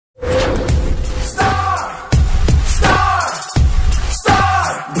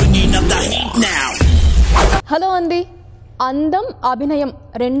Hello అంది అందం అభినయం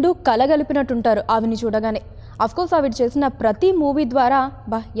రెండు కలగలిపినట్టుంటారు ఆవిని చూడగానే. అఫ్కోర్స్ ఆవిడ చేసిన ప్రతి మూవీ ద్వారా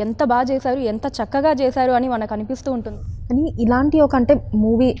ఎంత బాగా చేశారు, ఎంత చక్కగా చేశారు అని మనకు అనిపిస్తూ ఉంటుంది. కానీ ఇలాంటి ఒక అంటే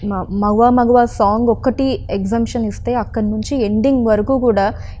మూవీ మగవా మగవా సాంగ్ ఒక్కటి ఎగ్జామ్షన్ ఇస్తే అక్కడి నుంచి ఎండింగ్ వరకు కూడా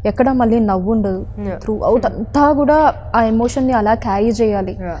ఎక్కడ మళ్ళీ నవ్వు ఉండదు. త్రూ అవుట్ అంతా కూడా ఆ ఎమోషన్ని అలా క్యారీ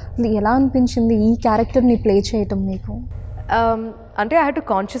చేయాలి. ఎలా అనిపించింది ఈ క్యారెక్టర్ని ప్లే చేయటం మీకు? అంటే I had to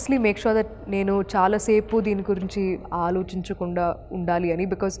consciously make sure that నేను చాలాసేపు దీని గురించి ఆలోచించకుండా ఉండాలి అని.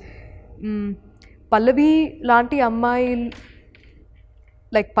 బికాజ్ పల్లవి లాంటి అమ్మాయి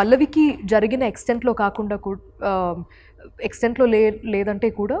లైక్ పల్లవికి జరిగిన ఎక్స్టెంట్లో కాకుండా ఎక్స్టెంట్లో లేదంటే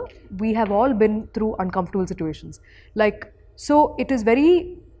కూడా we have all been through uncomfortable situations. Like so it is very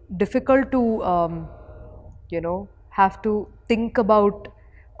difficult to have to think about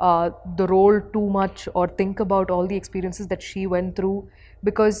the role too much or think about all the experiences that she went through,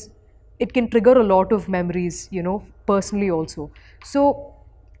 because it can trigger a lot of memories, personally also. So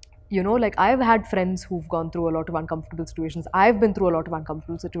like I've had friends who've gone through a lot of uncomfortable situations. I've been through a lot of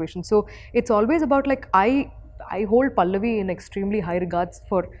uncomfortable situations. So it's always about like I hold Pallavi in extremely high regards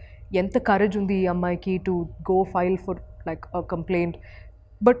for yenta courage undi ammaiki to go file for like a complaint.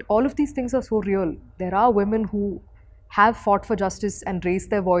 But all of these things are so real. There are women who have fought for justice and raised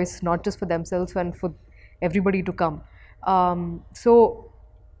their voice, not just for themselves and for everybody to come. So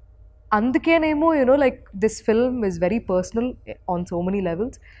andukenemo like this film is very personal on so many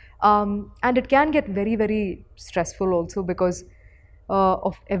levels, and it can get very very stressful also because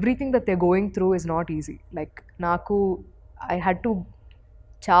of everything that they're going through is not easy. Like naku I had to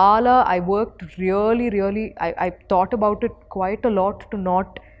I worked really I thought about it quite a lot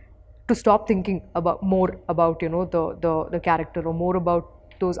to stop thinking more about the character or more about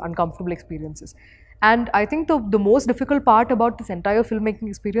those uncomfortable experiences. And I think the most difficult part about this entire filmmaking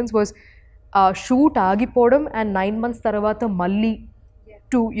experience was shoot agipodam and 9 months taravata malli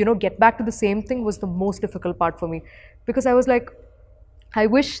to get back to the same thing was the most difficult part for me, because I was like, I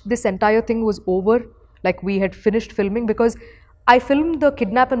wish this entire thing was over, like we had finished filming, because I filmed the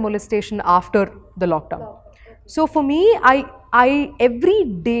kidnap and molestation after the lockdown. So for me, I every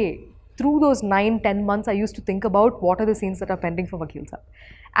day through those 9-10 months I used to think about what are the scenes that are pending for Vakil Saab.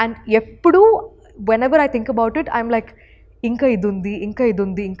 And whenever I think about it, I'm like, inka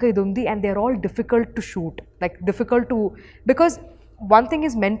idundi, and they're all difficult to shoot, like difficult to, because one thing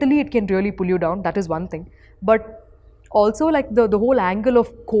is mentally it can really pull you down, that is one thing, but also like the whole angle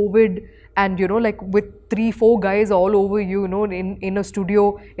of COVID and like with 3-4 guys all over you, in a studio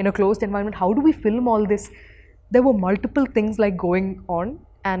in a closed environment, how do we film all this? There were multiple things like going on,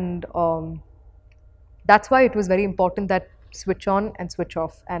 and that's why it was very important that switch on and switch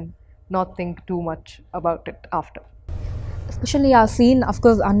off and not think too much about it after. Especially ఆ scene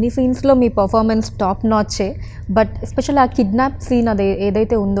of course అన్ని సీన్స్లో మీ performance top నాచే, but especially ఆ kidnap scene అది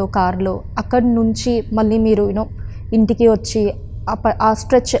ఏదైతే ఉందో కార్లో, అక్కడి నుంచి మళ్ళీ మీరు ఇంటికి వచ్చి ఆ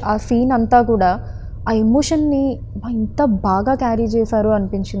స్ట్రెచ్ ఆ సీన్ అంతా కూడా ఆ ఎమోషన్ని ఇంత బాగా క్యారీ చేశారు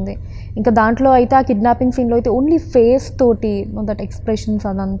అనిపించింది. ఇంకా దాంట్లో అయితే ఆ కిడ్నాపింగ్ సీన్లో అయితే ఓన్లీ ఫేస్ తోటి దట్ ఎక్స్ప్రెషన్స్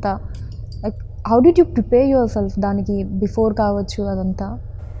అదంతా, like how did you prepare your self దానికి బిఫోర్ కావచ్చు అదంతా?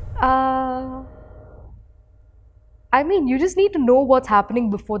 I mean, you just need to know what's happening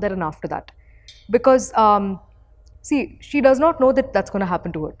before that and after that, because see, she does not know that that's going to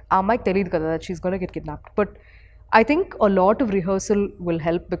happen to her. Ammaiki teliyadu kada that she's going to get kidnapped, but I think a lot of rehearsal will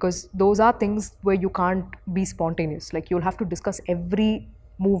help, because those are things where you can't be spontaneous. Like you'll have to discuss every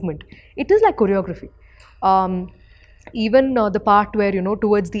movement. It is like choreography. Even the part where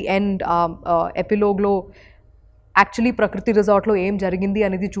towards the end, epilogue lo actually Prakriti Resort lo em jarigindi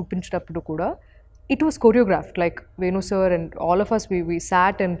anedi chupinchiనప్పుడు kuda it was choreographed. Like Venu sir and all of us, we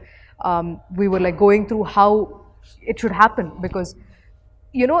sat and we were like going through how it should happen, because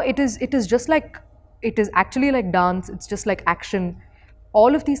it is just like, it is actually like dance, it's just like action.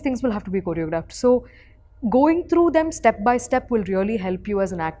 All of these things will have to be choreographed. So going through them step by step will really help you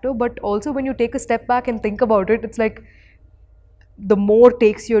as an actor. But also when you take a step back and think about it, it's like the more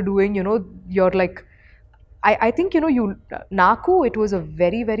takes you're doing, you're like, I think Naku, it was a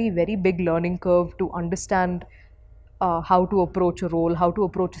very very very big learning curve to understand how to approach a role, how to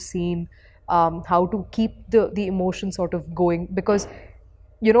approach a scene, how to keep the emotion sort of going, because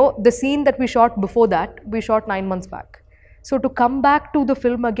the scene that we shot before that, we shot 9 months back. So to come back to the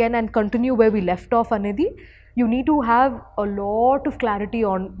film again and continue where we left off, Anidhi, you need to have a lot of clarity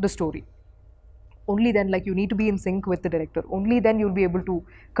on the story. Only then, like, you need to be in sync with the director. Only then you'll be able to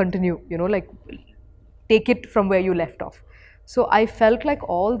continue, like take it from where you left off. So I felt like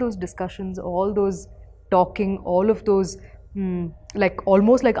all those discussions, all those talking, all of those Like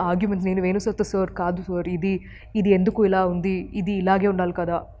almost like arguments. నేను వేణు సార్తో sir కాదు sir ఇది ఎందుకు ఇలా ఉంది, ఇది ఇలాగే ఉండాలి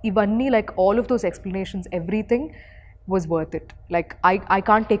కదా, ఇవన్నీ like all of those explanations, everything was worth it. Like I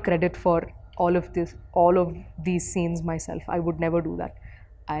can't take credit for all of these scenes myself. I would never do that.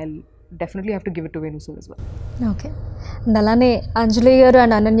 I'll definitely have to give it to Venu sir as well. Okay. And అలానే అంజలి గారు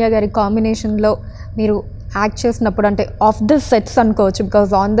and Ananya గారి కాంబినేషన్లో మీరు act చేసినప్పుడు అంటే of the sets అనుకోవచ్చు,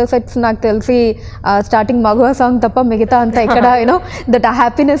 because on the sets నాకు తెలిసి స్టార్టింగ్ మగువ సాంగ్ తప్ప మిగతా అంతా ఎక్కడ యూనో దట్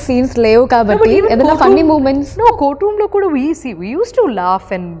హ్యాపీనెస్ సీన్స్ లేవు కాబట్టి ఏదైనా ఫన్నీ మూమెంట్స్ కోర్ట్ లో కూడా we used to laugh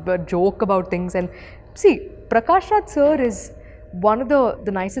and joke about things. And see, Prakash Raj sir is one of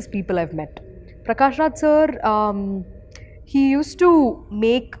the nicest people I've met. Prakash Raj sir, he used to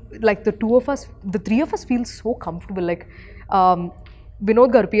make like the three of us feel so comfortable. Like Vinod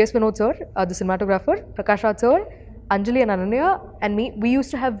Garu, PS Vinod sir, the cinematographer, Prakash Raj sir, Anjali and Ananya and me, we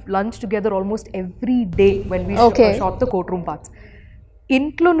used to have lunch together almost every day when we shot the courtroom parts.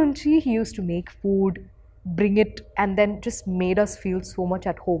 Intlo nunchi he used to make food, bring it, and then just made us feel so much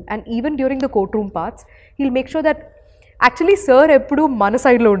at home. And even during the courtroom parts, he'll make sure that actually sir eppudu mana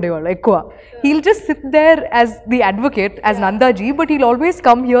side lo undevallu ekkuva. He'll just sit there as the advocate, as Nandaji, but he'll always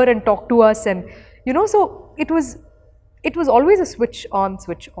come here and talk to us. And you know, so it was always a switch on,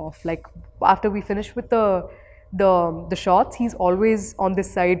 switch off. Like after we finish with the shots, he's always on this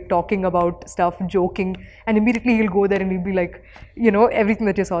side talking about stuff, joking, and immediately he'll go there and he'll be like, you know, everything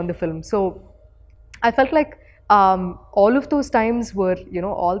that you saw in the film. So I felt like all of those times were, you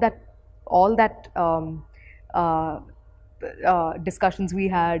know, all that discussions we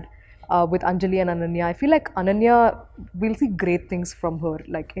had with Anjali and Ananya. I feel like Ananya, will see great things from her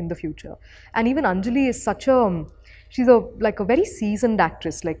like in the future. And even Anjali is she's a very seasoned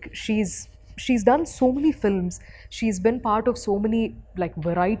actress. Like she's done so many films, she's been part of so many like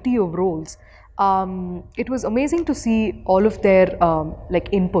variety of roles. It was amazing to see all of their like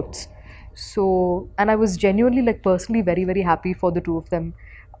inputs. So, and I was genuinely like personally very, very happy for the two of them,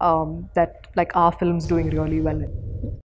 that like our film's doing really well.